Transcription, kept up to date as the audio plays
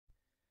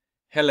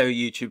Hello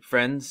YouTube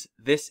friends,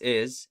 this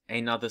is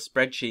another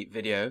spreadsheet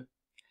video,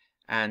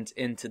 and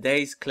in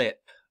today's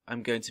clip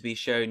I'm going to be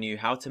showing you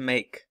how to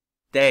make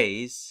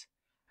days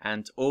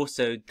and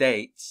also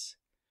dates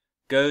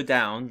go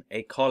down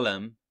a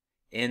column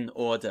in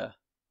order,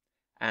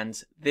 and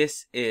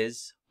this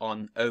is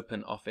on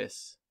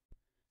OpenOffice.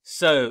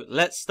 So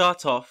let's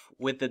start off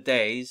with the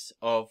days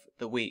of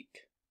the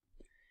week.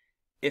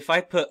 If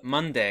I put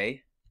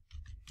Monday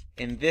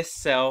in this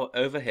cell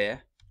over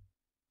here,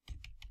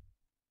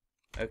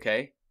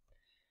 okay,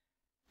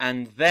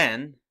 and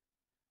then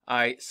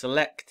I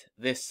select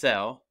this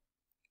cell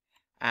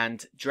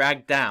and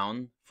drag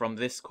down from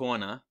this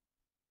corner,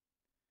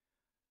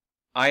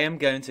 I am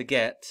going to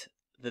get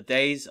the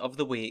days of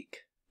the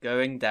week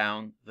going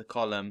down the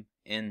column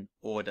in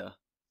order.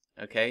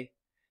 Okay,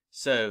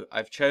 so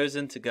I've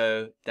chosen to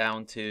go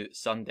down to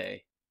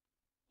Sunday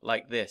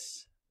like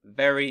this.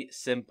 Very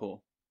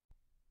simple.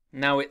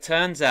 Now it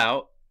turns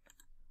out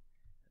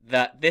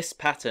that this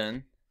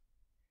pattern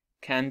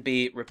can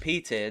be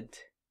repeated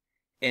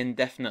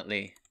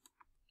indefinitely.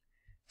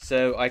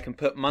 So I can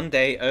put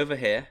Monday over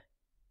here,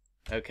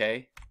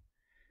 okay,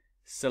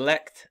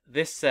 select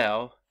this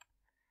cell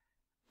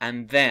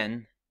and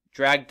then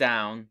drag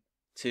down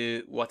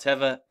to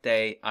whatever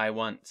day I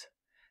want,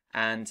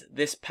 and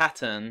this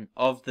pattern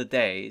of the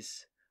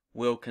days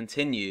will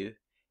continue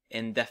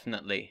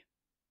indefinitely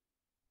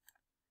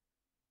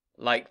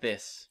like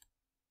this.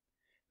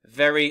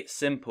 Very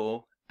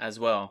simple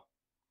as well.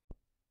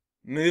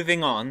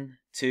 Moving on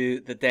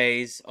to the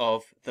days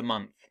of the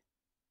month.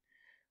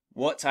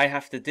 What I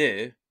have to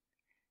do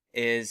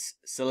is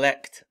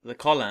select the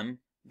column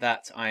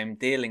that I'm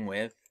dealing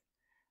with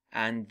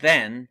and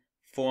then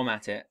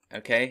format it,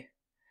 okay?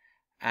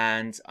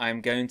 And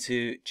I'm going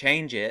to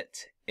change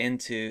it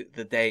into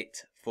the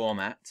date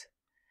format,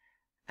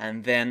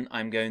 and then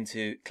I'm going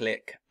to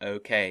click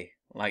OK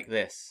like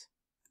this.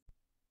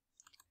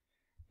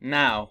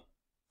 Now,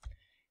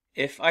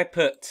 if I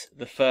put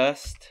the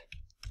 1st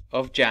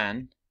of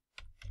Jan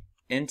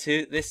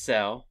into this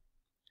cell,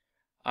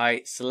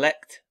 I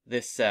select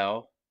this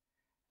cell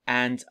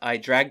and I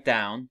drag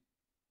down,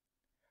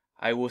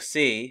 I will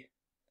see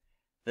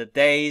the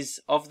days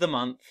of the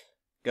month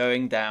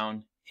going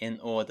down in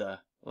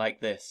order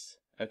like this,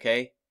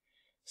 okay?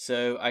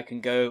 So I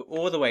can go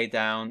all the way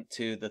down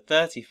to the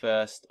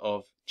 31st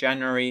of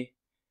January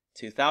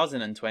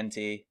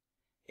 2020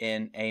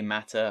 in a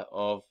matter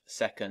of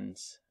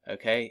seconds,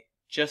 okay?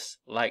 Just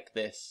like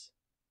this.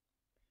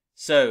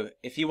 So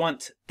if you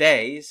want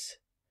days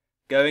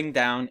going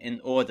down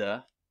in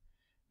order,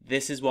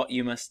 this is what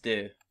you must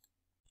do.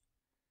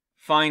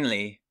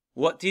 Finally,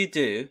 what do you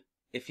do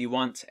if you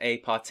want a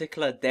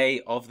particular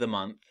day of the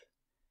month,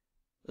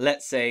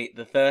 let's say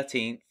the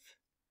 13th,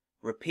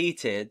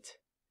 repeated,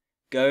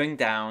 going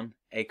down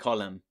a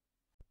column?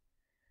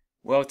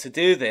 Well, to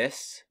do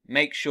this,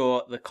 make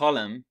sure the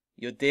column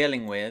you're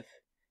dealing with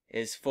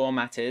is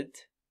formatted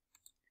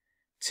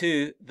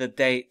to the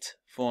date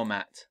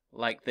format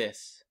like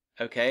this,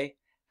 okay?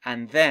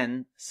 And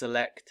then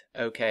select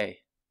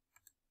OK.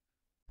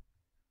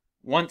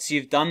 Once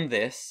you've done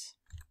this,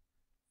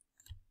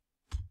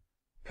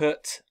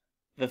 put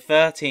the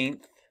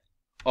 13th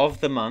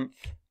of the month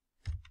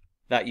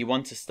that you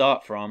want to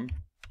start from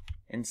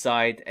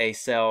inside a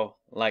cell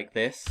like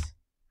this.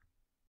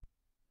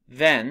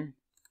 Then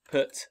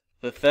put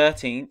the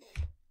 13th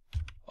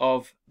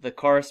of the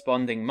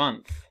corresponding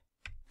month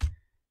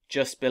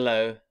just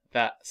below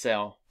that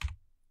cell.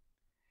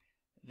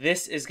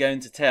 This is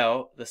going to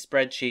tell the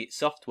spreadsheet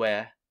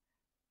software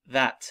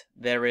that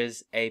there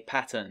is a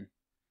pattern.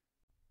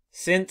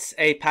 Since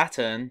a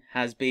pattern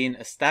has been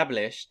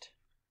established,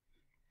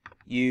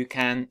 you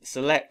can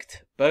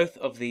select both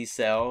of these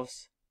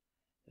cells,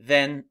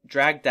 then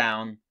drag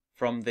down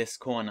from this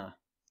corner,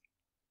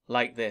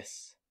 like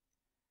this.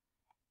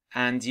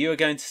 And you are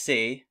going to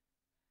see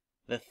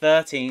the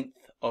 13th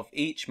of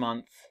each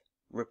month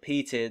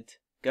repeated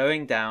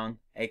going down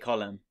a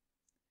column.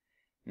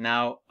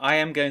 Now I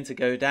am going to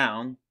go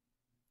down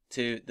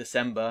to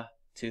December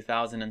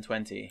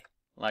 2020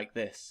 like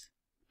this,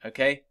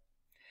 okay?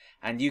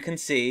 And you can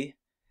see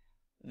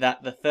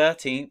that the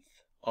 13th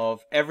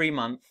of every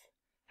month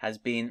has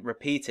been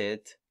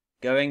repeated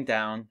going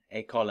down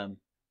a column.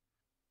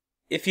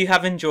 If you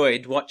have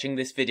enjoyed watching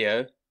this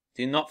video,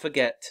 do not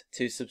forget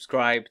to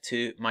subscribe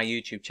to my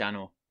YouTube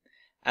channel,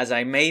 as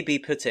I may be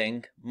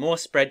putting more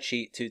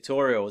spreadsheet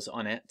tutorials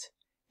on it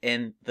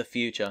in the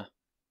future.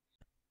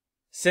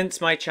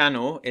 Since my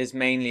channel is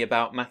mainly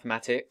about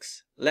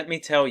mathematics, let me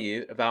tell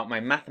you about my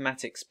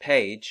mathematics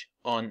page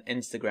on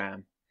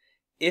Instagram.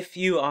 If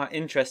you are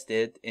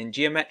interested in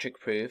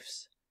geometric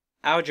proofs,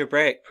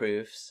 algebraic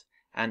proofs,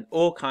 and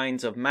all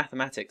kinds of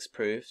mathematics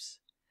proofs,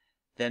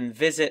 then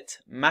visit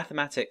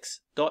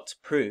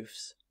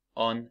mathematics.proofs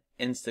on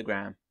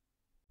Instagram.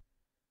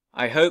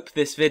 I hope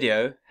this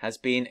video has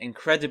been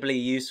incredibly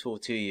useful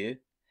to you,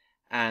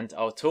 and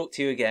I'll talk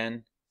to you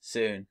again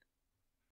soon.